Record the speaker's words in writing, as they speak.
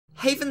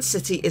Haven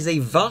City is a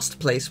vast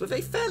place with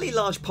a fairly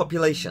large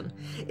population.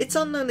 It's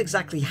unknown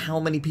exactly how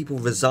many people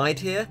reside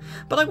here,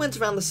 but I went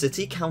around the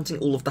city counting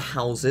all of the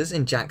houses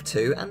in Jak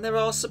 2 and there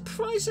are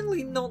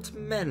surprisingly not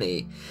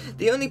many.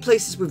 The only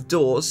places with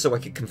doors, so I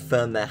could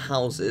confirm their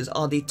houses,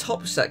 are the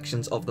top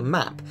sections of the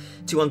map.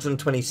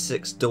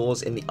 226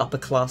 doors in the upper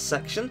class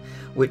section,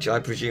 which I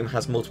presume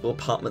has multiple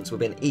apartments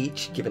within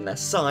each, given their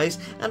size,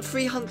 and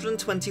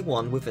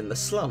 321 within the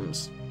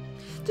slums.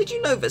 Did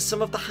you know that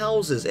some of the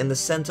houses in the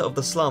centre of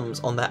the slums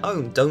on their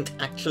own don't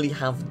actually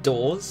have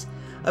doors?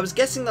 I was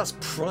guessing that's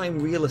prime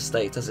real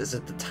estate as it's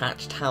a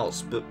detached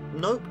house, but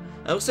nope.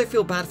 I also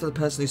feel bad for the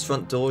person whose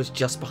front door is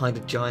just behind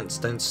a giant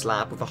stone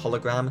slab with a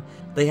hologram.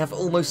 They have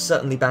almost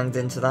certainly banged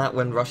into that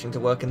when rushing to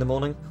work in the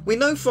morning. We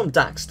know from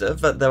Daxter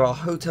that there are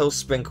hotels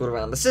sprinkled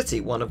around the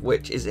city, one of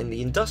which is in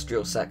the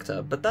industrial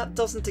sector, but that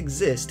doesn't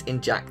exist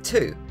in Jak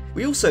 2.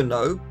 We also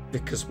know,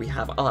 because we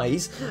have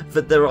eyes,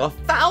 that there are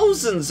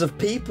thousands of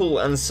people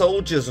and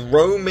soldiers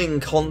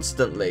roaming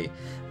constantly,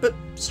 but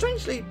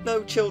strangely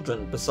no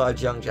children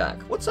besides young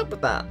Jak. What's up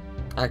with that?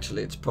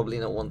 Actually, it's probably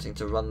not wanting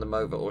to run them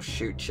over or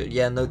shoot you.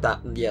 Yeah,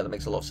 that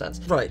makes a lot of sense.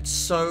 Right,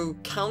 so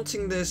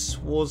counting this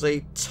was a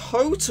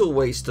total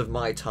waste of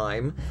my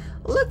time.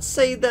 Let's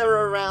say there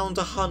are around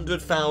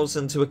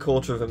 100,000 to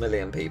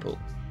 250,000 people.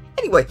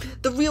 Anyway,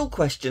 the real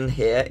question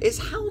here is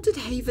how did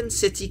Haven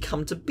City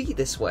come to be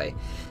this way?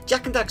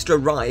 Jak and Daxter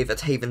arrive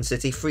at Haven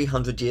City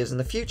 300 years in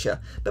the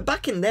future, but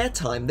back in their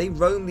time they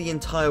roam the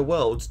entire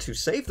world to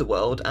save the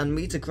world and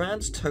meet a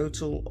grand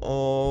total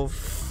of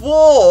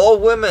 4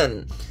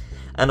 women.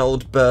 An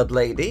old bird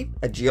lady,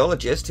 a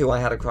geologist who I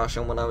had a crush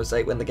on when I was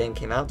 8 when the game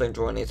came out, don't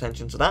draw any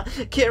attention to that,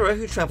 Kira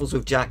who travels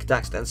with Jak,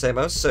 Daxter and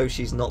Samos, so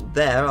she's not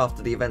there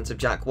after the events of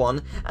Jak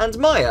 1, and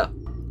Maya,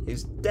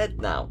 who's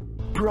dead now.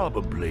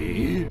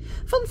 Probably.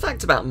 Fun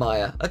fact about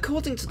Maya,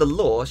 according to the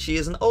lore, she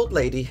is an old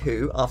lady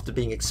who, after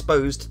being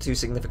exposed to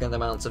significant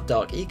amounts of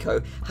dark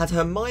eco, had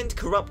her mind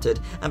corrupted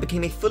and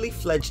became a fully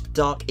fledged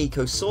dark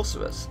eco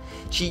sorceress.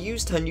 She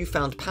used her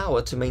newfound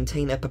power to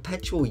maintain a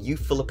perpetual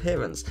youthful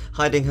appearance,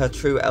 hiding her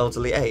true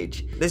elderly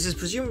age. This is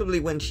presumably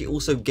when she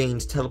also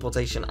gained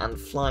teleportation and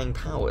flying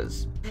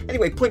powers.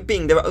 Anyway, point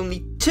being, there are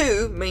only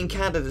 2 main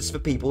candidates for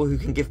people who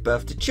can give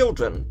birth to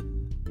children.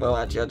 Well,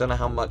 actually, I don't know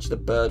how much the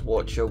bird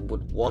watcher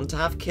would want to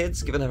have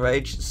kids, given her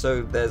age,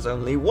 so there's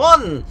only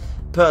 1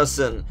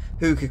 person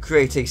who could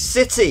create a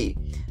city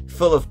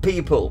full of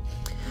people.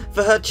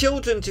 For her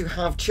children to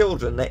have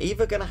children, they're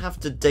either going to have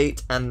to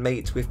date and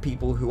mate with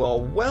people who are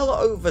well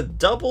over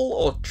double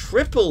or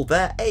triple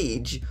their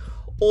age,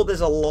 or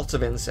there's a lot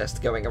of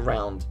incest going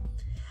around.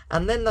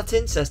 And then that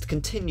incest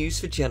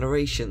continues for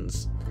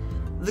generations.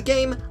 The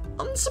game,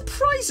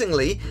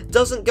 unsurprisingly,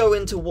 doesn't go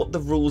into what the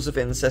rules of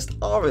incest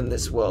are in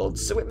this world,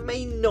 so it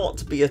may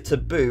not be a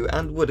taboo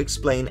and would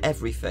explain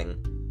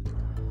everything.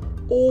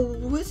 Or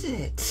would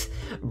it?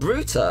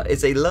 Bruta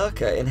is a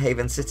lurker in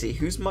Haven City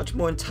who's much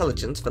more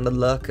intelligent than the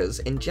lurkers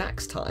in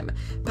Jak's time.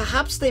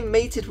 Perhaps they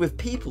mated with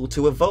people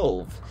to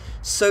evolve.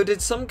 So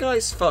did some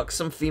guys fuck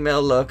some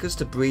female lurkers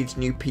to breed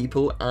new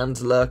people and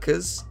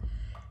lurkers?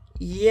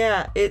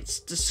 Yeah, it's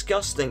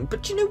disgusting,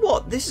 but you know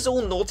what? This is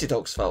all Naughty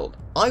Dog's fault.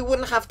 I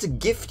wouldn't have to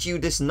gift you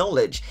this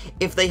knowledge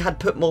if they had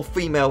put more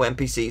female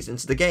NPCs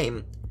into the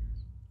game.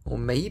 Or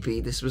maybe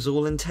this was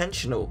all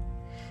intentional.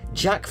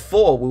 Jak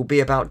 4 will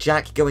be about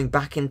Jak going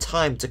back in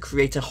time to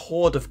create a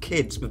horde of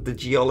kids with the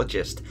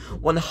geologist.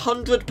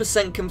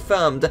 100%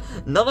 confirmed,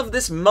 none of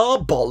this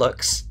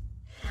bollocks.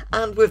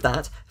 And with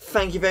that,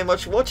 thank you very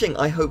much for watching.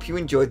 I hope you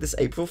enjoyed this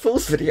April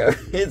Fool's video.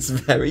 It's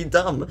very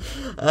dumb.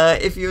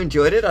 If you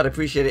enjoyed it, I'd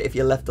appreciate it if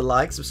you left a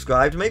like,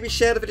 subscribed, maybe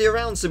share the video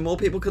around so more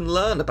people can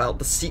learn about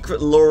the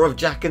secret lore of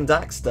Jak and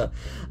Daxter.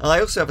 I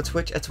also have a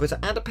Twitch, a Twitter,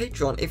 and a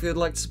Patreon if you'd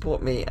like to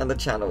support me and the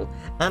channel.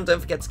 And don't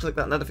forget to click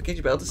that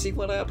notification bell to see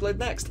what I upload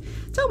next.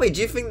 Tell me,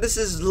 do you think this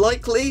is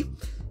likely?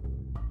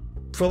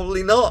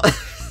 Probably not.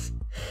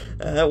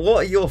 What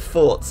are your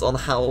thoughts on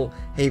how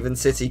Haven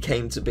City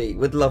came to be?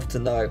 Would love to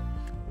know.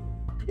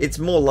 It's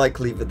more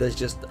likely that there's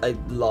just a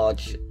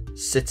large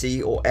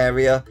city or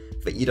area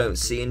that you don't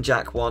see in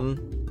Jak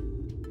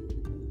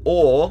 1.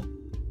 Or...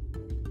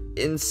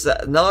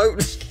 no!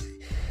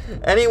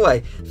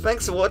 Anyway,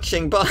 thanks for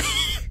watching, bye!